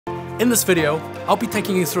In this video, I'll be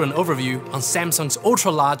taking you through an overview on Samsung's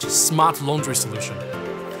ultra-large smart laundry solution.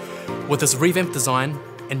 With its revamped design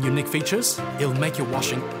and unique features, it'll make your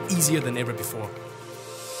washing easier than ever before.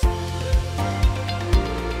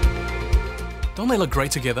 Don't they look great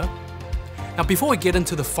together? Now before we get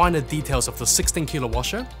into the finer details of the 16 kilo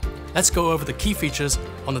washer, let's go over the key features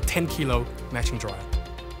on the 10 kilo matching dryer.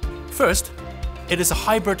 First, it is a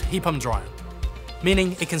hybrid heat pump dryer,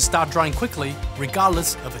 meaning it can start drying quickly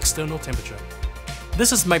regardless of external temperature.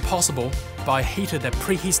 This is made possible by a heater that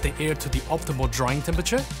preheats the air to the optimal drying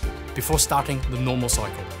temperature before starting the normal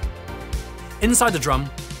cycle. Inside the drum,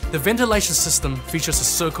 the ventilation system features a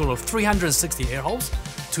circle of 360 air holes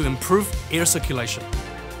to improve air circulation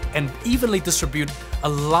and evenly distribute a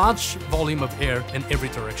large volume of air in every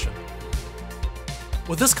direction.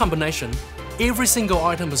 With this combination, every single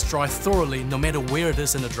item is dry thoroughly no matter where it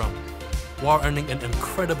is in the drum, while earning an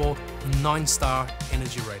incredible 9-star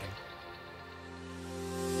energy rating.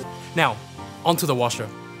 Now, onto the washer.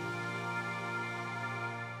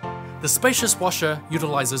 The spacious washer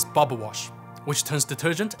utilizes BubbleWash, which turns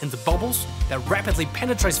detergent into bubbles that rapidly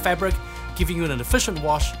penetrates fabric, giving you an efficient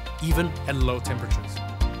wash even at low temperatures.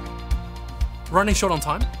 Running short on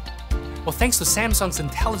time? Well, thanks to Samsung's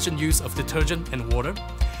intelligent use of detergent and water,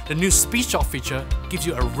 the new Speed Shot feature gives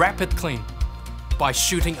you a rapid clean by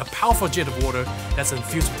shooting a powerful jet of water that's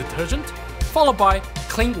infused with detergent, followed by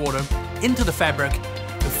clean water into the fabric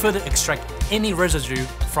to further extract any residue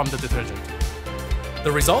from the detergent.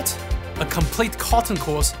 The result? A complete cotton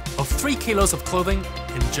course of 3 kilos of clothing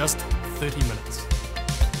in just 30 minutes.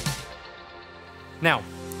 Now,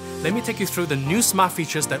 let me take you through the new smart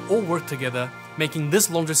features that all work together, making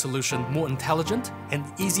this laundry solution more intelligent and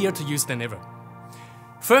easier to use than ever.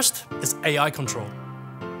 First is AI control.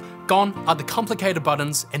 Gone are the complicated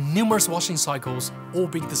buttons and numerous washing cycles all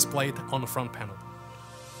being displayed on the front panel.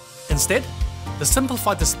 Instead, the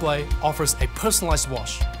simplified display offers a personalized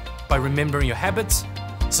wash by remembering your habits,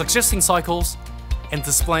 suggesting cycles, and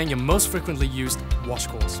displaying your most frequently used wash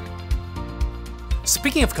calls.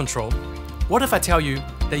 Speaking of control, what if I tell you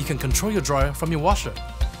that you can control your dryer from your washer?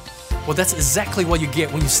 Well, that's exactly what you get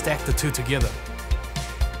when you stack the two together.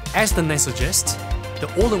 As the name suggests,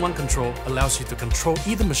 the all-in-one control allows you to control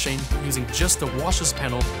either machine using just the washer's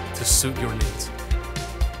panel to suit your needs.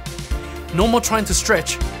 No more trying to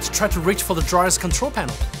stretch to try to reach for the dryer's control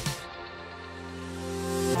panel.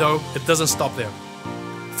 Though it doesn't stop there.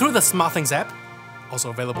 Through the SmartThings app, also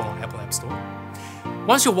available on Apple App Store,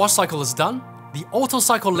 once your wash cycle is done, the Auto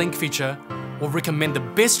Cycle Link feature will recommend the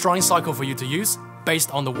best drying cycle for you to use based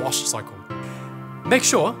on the wash cycle. Make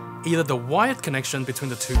sure either the wired connection between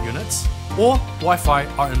the two units or Wi-Fi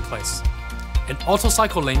are in place. An Auto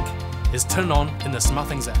Cycle Link is turned on in the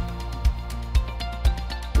SmartThings app.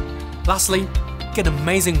 Lastly, get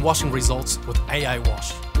amazing washing results with AI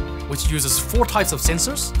Wash, which uses 4 types of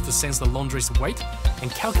sensors to sense the laundry's weight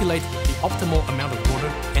and calculate the optimal amount of water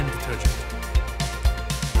and detergent.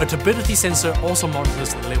 A turbidity sensor also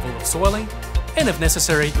monitors the level of soiling and, if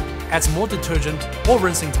necessary, adds more detergent or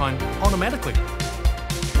rinsing time automatically.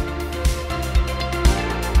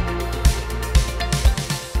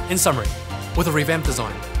 In summary, with a revamped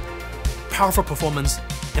design, powerful performance,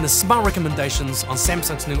 and the smart recommendations on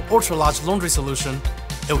Samsung's new ultra-large laundry solution,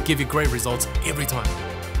 it'll give you great results every time.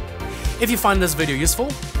 If you find this video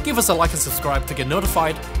useful, give us a like and subscribe to get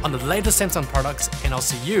notified on the latest Samsung products, and I'll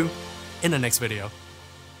see you in the next video.